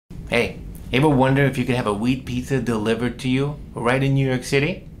Hey, ever wonder if you could have a weed pizza delivered to you right in New York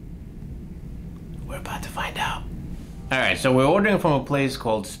City? We're about to find out. Alright, so we're ordering from a place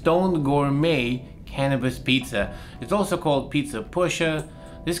called Stone Gourmet Cannabis Pizza. It's also called Pizza Pusha.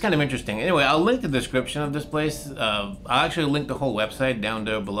 This is kind of interesting. Anyway, I'll link the description of this place. I'll actually link the whole website down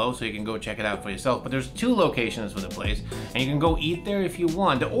there below so you can go check it out for yourself. But there's 2 locations for the place, and you can go eat there if you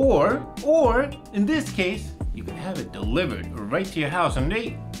want. Or in this case, you can have it delivered right to your house. And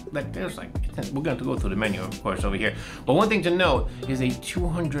we're going to go through the menu, of course, over here. But one thing to note is a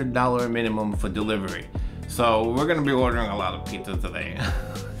 $200 minimum for delivery. So we're going to be ordering a lot of pizza today.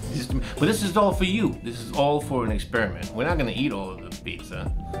 But this is all for you. This is all for an experiment. We're not gonna eat all of the pizza.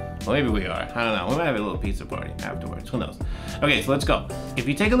 Well, maybe we are. I don't know. We might have a little pizza party afterwards. Who knows? Okay, so let's go. If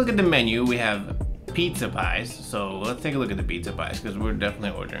you take a look at the menu, we have pizza pies. So let's take a look at the pizza pies because we're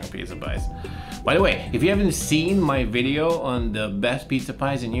definitely ordering pizza pies. By the way, if you haven't seen my video on the best pizza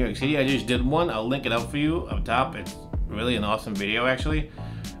pies in New York City, I just did one. I'll link it up for you up top. It's really an awesome video, actually.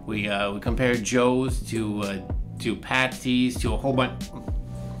 We compared Joe's to Patsy's to a whole bunch.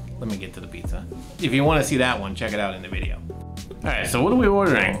 Let me get to the pizza. If you want to see that one, check it out in the video. Alright, so what are we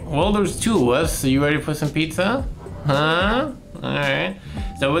ordering? Well, there's 2 of us. So you ready for some pizza? Huh? Alright.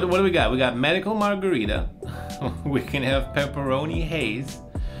 So what do we got? We got medical margarita. We can have pepperoni haze.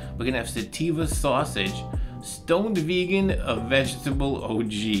 We can have sativa sausage. Stoned vegan, a vegetable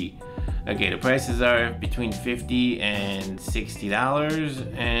OG. Okay, the prices are between $50 and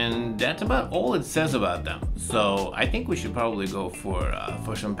 $60, and that's about all it says about them. So I think we should probably go for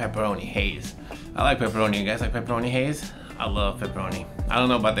some pepperoni haze. I like pepperoni. You guys like pepperoni haze? I love pepperoni. I don't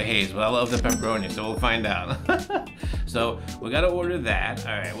know about the haze, but I love the pepperoni, so we'll find out. So we gotta order that.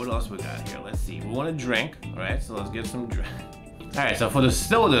 All right, what else we got here? Let's see. We want a drink. All right, so let's get some drink. All right, so for the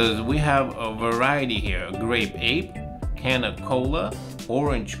sodas, we have a variety here: a grape ape, can of cola,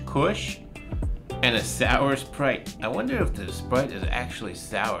 orange kush, and a sour Sprite. I wonder if the Sprite is actually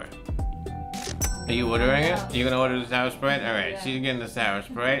sour. Are you ordering it? You're gonna order the sour Sprite? All right, she's getting the sour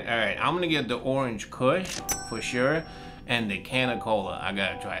Sprite. All right, I'm gonna get the orange kush for sure, and the can of cola. I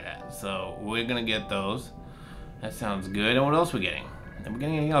gotta try that. So we're gonna get those. That sounds good. And what else are we getting? Are we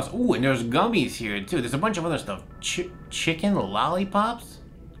getting anything else? Ooh, and there's gummies here too. There's a bunch of other stuff. Chicken lollipops,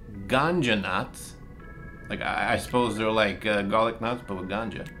 ganja nuts. Like I suppose they're like garlic nuts, but with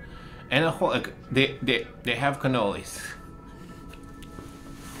ganja, and a whole like they have cannolis.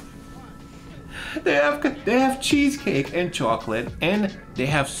 They have cheesecake and chocolate, and they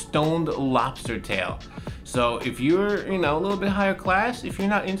have stoned lobster tail. So if you're a little bit higher class, if you're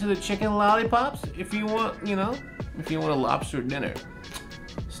not into the chicken lollipops, if you want if you want a lobster dinner,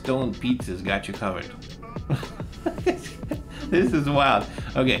 Stoned Pizza's got you covered. This is wild.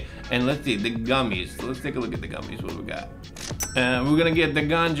 Okay, and let's see the gummies. So let's take a look at the gummies. What we got? We're gonna get the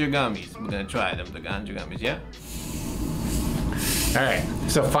ganja gummies. We're gonna try them, the ganja gummies, yeah? All right,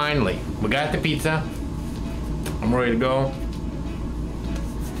 so finally, we got the pizza. I'm ready to go.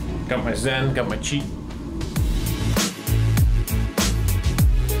 Got my Zen, got my cheat.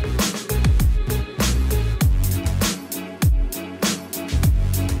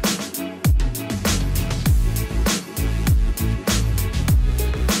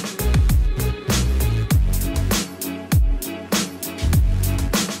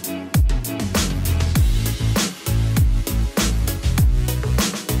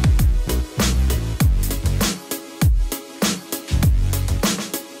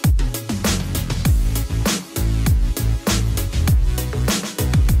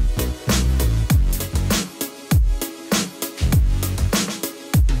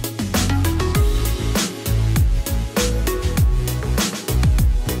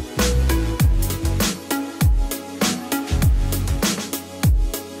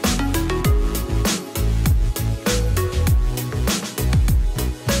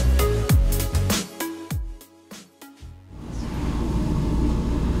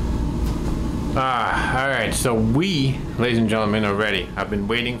 Alright, so we, ladies and gentlemen, are ready. I've been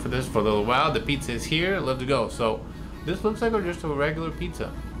waiting for this for a little while. The pizza is here. Let's go. So this looks like just a regular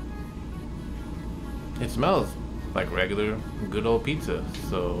pizza. It smells like regular good old pizza.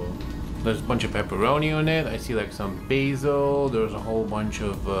 So there's a bunch of pepperoni on it. I see like some basil. There's a whole bunch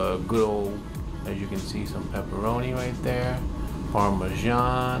of good old, as you can see, some pepperoni right there.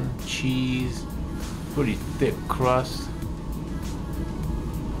 Parmesan, cheese, pretty thick crust.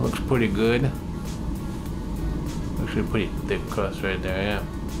 Looks pretty good. Actually pretty thick crust right there, yeah.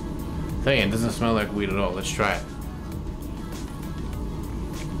 Tell you, it doesn't smell like weed at all. Let's try it.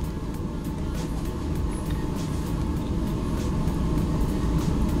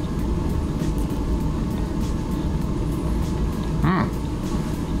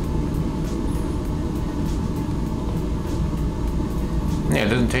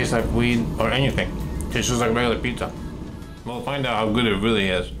 doesn't taste like weed or anything. It tastes just like regular pizza. We'll find out how good it really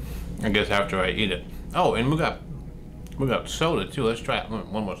is, I guess, after I eat it. Oh, and we got soda too. Let's try it.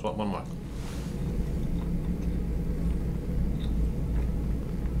 One more.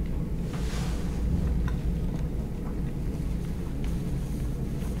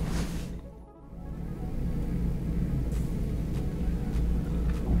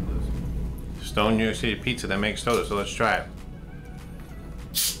 Stone New York City Pizza that makes soda, so let's try it.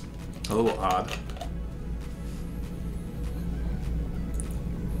 A little odd.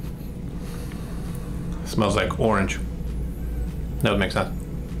 It smells like orange. That would make sense.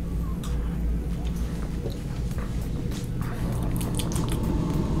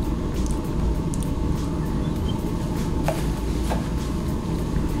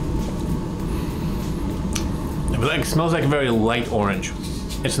 It smells like very light orange.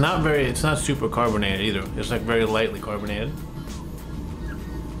 It's not super carbonated either. It's like very lightly carbonated.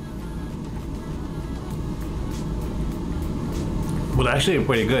 But actually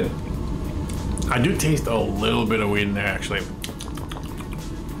pretty good. I do taste a little bit of weed in there actually.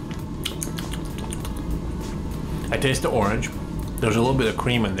 I taste the orange. There's a little bit of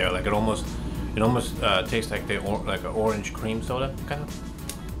cream in there, like it almost tastes like like an orange cream soda kind of.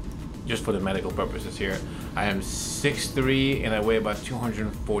 Just for the medical purposes here. I am 6'3" and I weigh about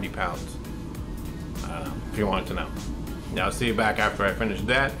 240 pounds. If you wanted to know. Now I'll see you back after I finish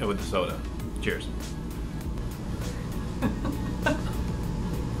that and with the soda. Cheers.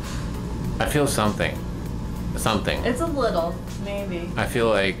 I feel something. It's a little, maybe. I feel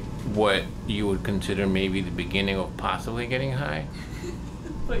like what you would consider maybe the beginning of possibly getting high.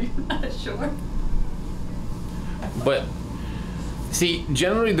 But you're not sure. But see,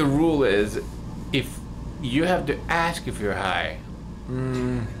 generally the rule is if you have to ask if you're high,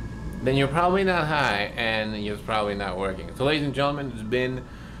 then you're probably not high and it's probably not working. So ladies and gentlemen, it's been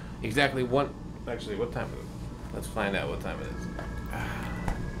exactly actually what time is it? Let's find out what time it is.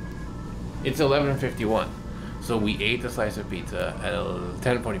 It's 11:51. So we ate the slice of pizza at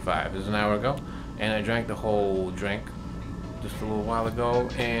 10:45. This is an hour ago. And I drank the whole drink just a little while ago.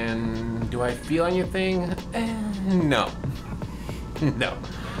 And do I feel anything? No. No.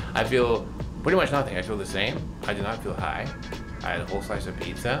 I feel pretty much nothing. I feel the same. I do not feel high. I had a whole slice of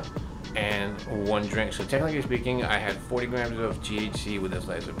pizza and one drink. So technically speaking, I had 40 grams of THC with a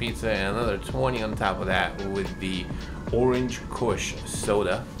slice of pizza and another 20 on top of that with the Orange Kush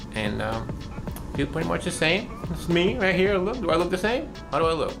soda. And feel pretty much the same. It's me right here. Look, do I look the same? How do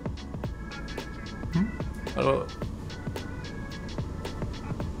I look? How do I look?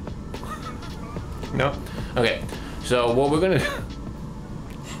 No? Okay. So what we're gonna do.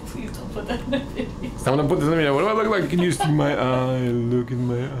 Please don't put that in the video. Someone put this in the video. What do I look like? Can you see my eye? Look in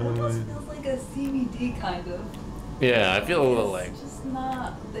my eye. It almost feels like a CBD kind of. Yeah, I feel a little like. It's just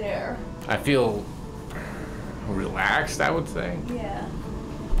not there. I feel relaxed, I would say. Yeah.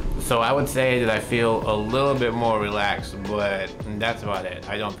 So I would say that I feel a little bit more relaxed, but that's about it.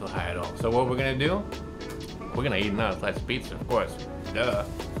 I don't feel high at all. So what we're gonna do? We're gonna eat another slice of pizza, of course. Duh.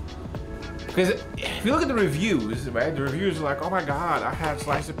 Because if you look at the reviews, right? The reviews are like, oh my God, I had a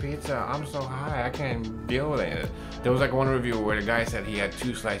slice of pizza. I'm so high, I can't deal with it. There was like one review where the guy said he had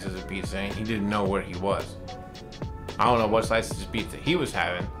 2 slices of pizza and he didn't know where he was. I don't know what slices of pizza he was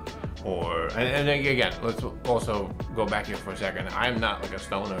having. And again, let's also go back here for a second. I'm not like a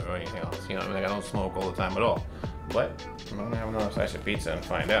stoner or anything else. You know, I don't smoke all the time at all. But I'm gonna have another slice of pizza and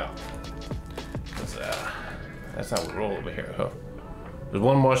find out. That's how we roll over here, huh? There's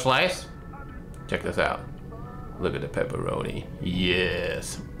one more slice. Check this out. Look at the pepperoni.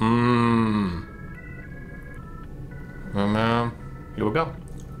 Yes. And here we go.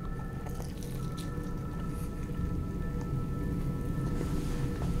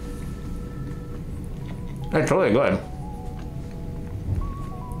 That's really good.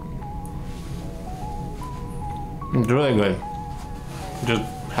 It's really good. It just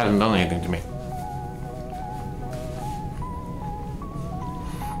hasn't done anything to me.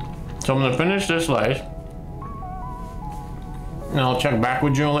 So I'm gonna finish this slice, and I'll check back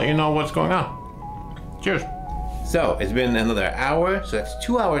with you and let you know what's going on. Cheers. So it's been another hour, so that's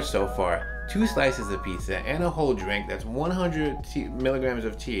 2 hours so far. 2 slices of pizza and a whole drink. That's 100 milligrams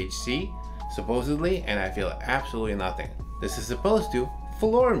of THC, supposedly, and I feel absolutely nothing. This is supposed to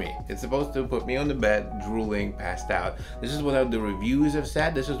floor me. It's supposed to put me on the bed, drooling, passed out. This is what the reviews have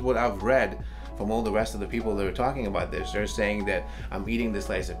said. This is what I've read from all the rest of the people that are talking about this. They're saying that I'm eating this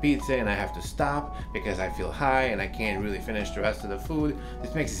slice of pizza and I have to stop because I feel high and I can't really finish the rest of the food.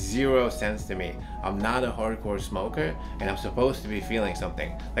 This makes zero sense to me. I'm not a hardcore smoker and I'm supposed to be feeling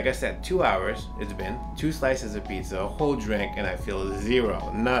something. Like I said, 2 hours it's been, 2 slices of pizza, a whole drink, and I feel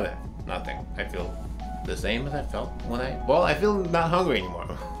zero, nada, nothing. I feel the same as I felt when I feel not hungry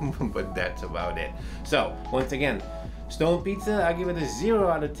anymore, but that's about it. So once again, Stone Pizza, I give it a 0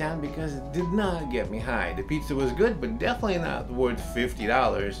 out of 10 because it did not get me high. The pizza was good, but definitely not worth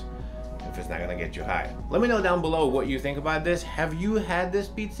 $50 if it's not gonna get you high. Let me know down below what you think about this. Have you had this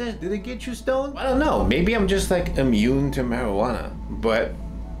pizza? Did it get you stoned? I don't know, maybe I'm just like immune to marijuana, but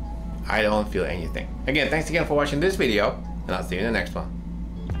I don't feel anything. Again, thanks again for watching this video, and I'll see you in the next one.